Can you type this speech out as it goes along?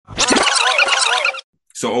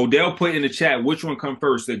So Odell put in the chat, which one come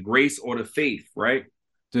first, the grace or the faith, right?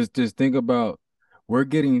 Just think about, we're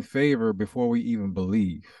getting favor before we even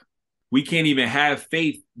believe. We can't even have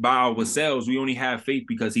faith by ourselves. We only have faith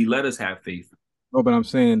because he let us have faith. No, but I'm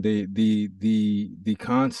saying the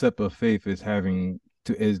concept of faith is having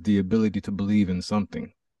to is the ability to believe in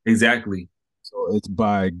something. Exactly. So it's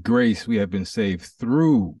by grace we have been saved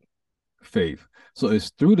through faith. So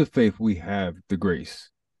it's through the faith we have the grace.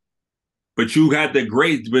 But you got the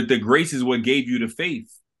grace, but the grace is what gave you the faith.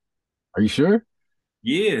 Are you sure?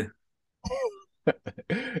 Yeah.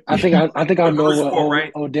 I think I The know verse what 4,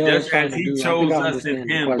 right? Odell is Just trying as to he do. I think chose I us in understand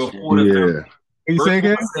the him question. before the foundation. Yeah. Can you Verse say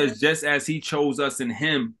 4 again? says, just as he chose us in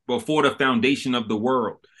him before the foundation of the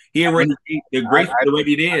world. He I, already, the grace is I,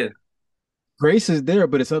 already there. grace is there,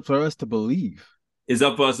 but it's up to us to believe. It's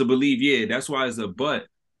up for us to believe. Yeah, that's why it's a but.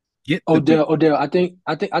 Get the belief. Odell, I think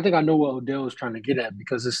I know what Odell is trying to get at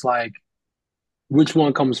because it's like which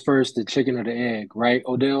one comes first, the chicken or the egg, right?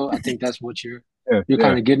 Odell, I think that's what Yeah, you're yeah.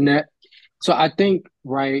 kind of getting at. So I think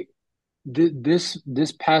right, this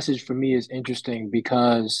passage for me is interesting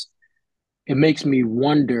because it makes me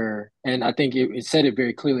wonder, and I think it said it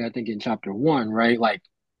very clearly. I think in chapter one, right, like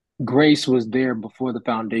grace was there before the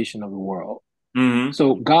foundation of the world. Mm-hmm.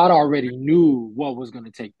 So God already knew what was going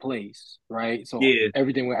to take place, right? So Yeah,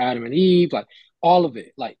 everything with Adam and Eve, like all of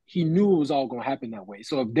it, like he knew it was all going to happen that way.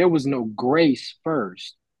 So if there was no grace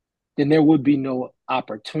first, then there would be no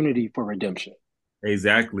opportunity for redemption.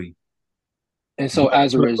 exactly. And so But,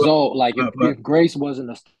 as a result, like but if grace wasn't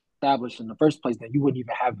established in the first place, then you wouldn't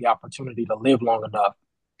even have the opportunity to live long enough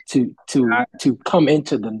I, to come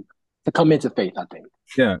into to come into faith, I think.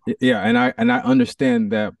 yeah, yeah, and I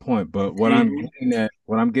understand that point. But Mm-hmm.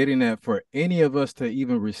 what I'm getting at, for any of us to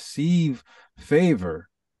even receive favor,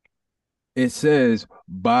 it says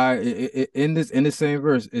in this in the same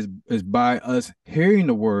verse is by us hearing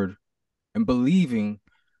the word and believing,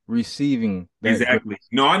 receiving that grace. Exactly.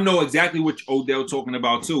 No, I know exactly what Odell talking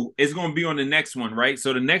about too. It's gonna be on the next one, right?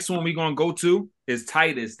 So the next one we're gonna go to is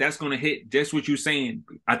Titus. That's gonna hit just what you're saying.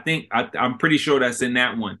 I'm pretty sure that's in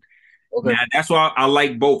that one. Okay. Now that's why I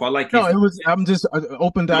like both. I like No, his. it was. I'm just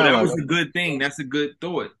open No, that dialogue. was a good thing. That's a good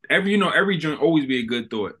thought. Every joint always be a good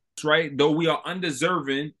thought. That's right. Though we are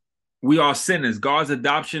undeserving, we are sinners. God's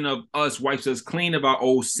adoption of us wipes us clean of our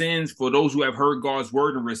old sins. For those who have heard God's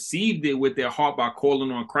word and received it with their heart by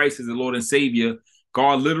calling on Christ as the Lord and Savior,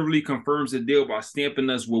 God literally confirms the deal by stamping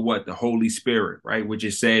us with what? The Holy Spirit, right? Which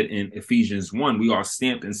is said in Ephesians 1. We are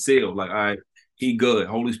stamped and sealed. Like, all right, he good.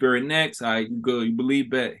 Holy Spirit next. All right, you good. You believe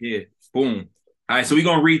that? Here. Boom. All right, so we're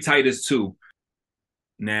gonna read Titus 2.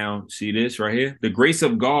 Now, see this right here? The grace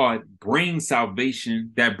of God brings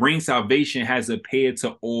salvation, that brings salvation has appeared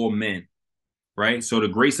to all men, right? So the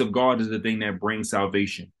grace of God is the thing that brings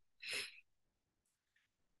salvation.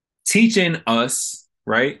 Teaching us,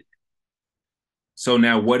 right? So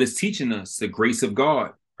now what is teaching us? The grace of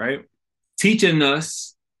God, right? Teaching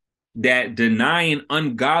us that denying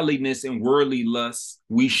ungodliness and worldly lusts,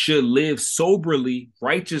 we should live soberly,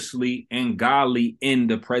 righteously, and godly in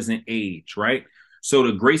the present age, right? So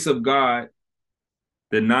the grace of God,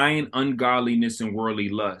 denying ungodliness and worldly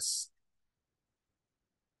lusts,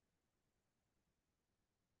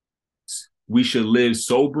 we should live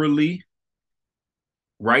soberly,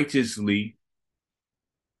 righteously,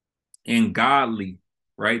 and godly,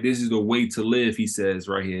 right? This is the way to live, he says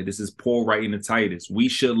right here. This is Paul writing to Titus. We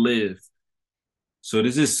should live. So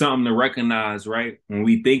this is something to recognize, right? When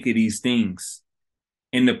we think of these things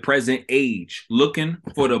in the present age, looking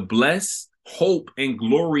for the blessed hope and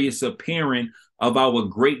glorious appearing of our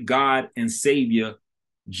great God and Savior,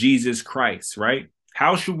 Jesus Christ, right?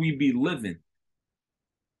 How should we be living?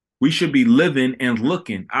 We should be living and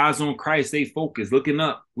looking, eyes on Christ, stay focused, looking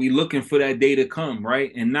up. We looking for that day to come,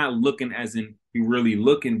 right? And not looking as in you really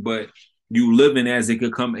looking, but you living as it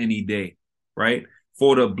could come any day, right?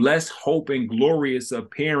 For the blessed hope and glorious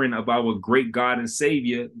appearing of our great God and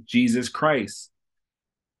Savior, Jesus Christ.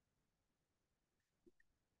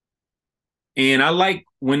 And I like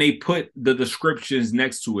when they put the descriptions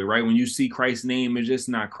next to it, right? When you see Christ's name, it's just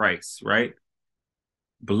not Christ, right?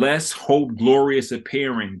 Blessed, hope, glorious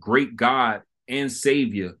appearing, great God and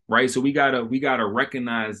Savior, right? So we gotta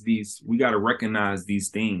recognize these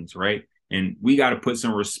things, right? And we gotta put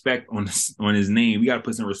some respect on his name. We gotta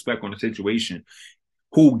put some respect on the situation.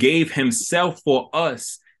 Who gave himself for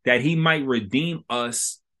us that he might redeem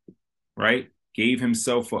us, right? Gave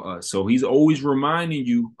himself for us. So he's always reminding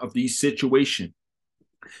you of these situations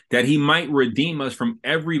that he might redeem us from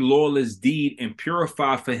every lawless deed and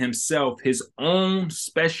purify for himself his own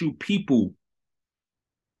special people,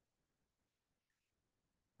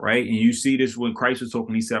 right? And you see this when Christ was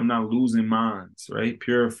talking, he said, I'm not losing minds, right?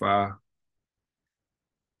 Purify,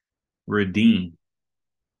 redeem.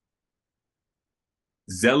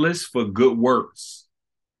 Zealous for good works,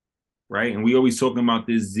 right? And we always talking about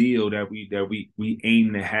this zeal that we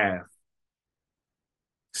aim to have.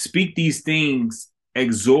 Speak these things,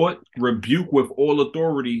 exhort, rebuke with all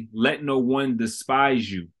authority, let no one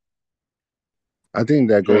despise you. I think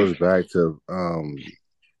that goes back to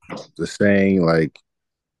the saying, like,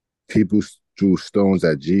 people threw stones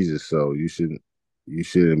at Jesus, so you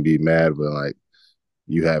shouldn't be mad when, like,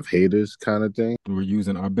 you have haters, kind of thing. We're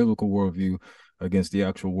using our biblical worldview against the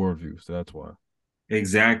actual worldview, so that's why.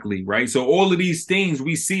 Exactly, right? So all of these things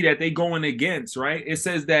we see that they going against, right? It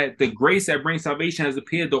says that the grace that brings salvation has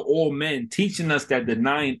appeared to all men, teaching us that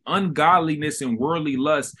denying ungodliness and worldly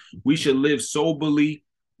lust, we should live soberly,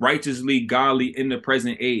 righteously, godly in the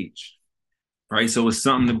present age, right? So it's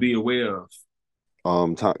something to be aware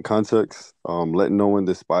of. Context, let no one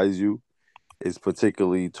despise you is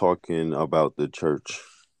particularly talking about the church.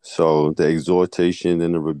 So the exhortation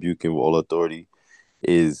and the rebuking with all authority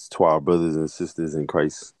is to our brothers and sisters in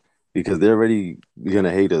Christ, because they're already going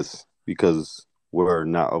to hate us because we're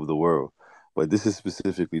not of the world. But this is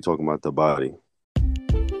specifically talking about the body.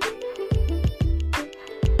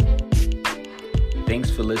 Thanks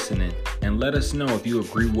for listening, and let us know if you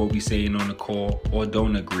agree with what we're saying on the call or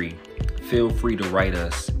don't agree. Feel free to write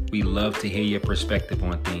us. We love to hear your perspective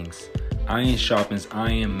on things. Iron Sharpens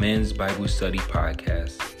Iron Men's Bible Study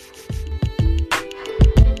Podcast.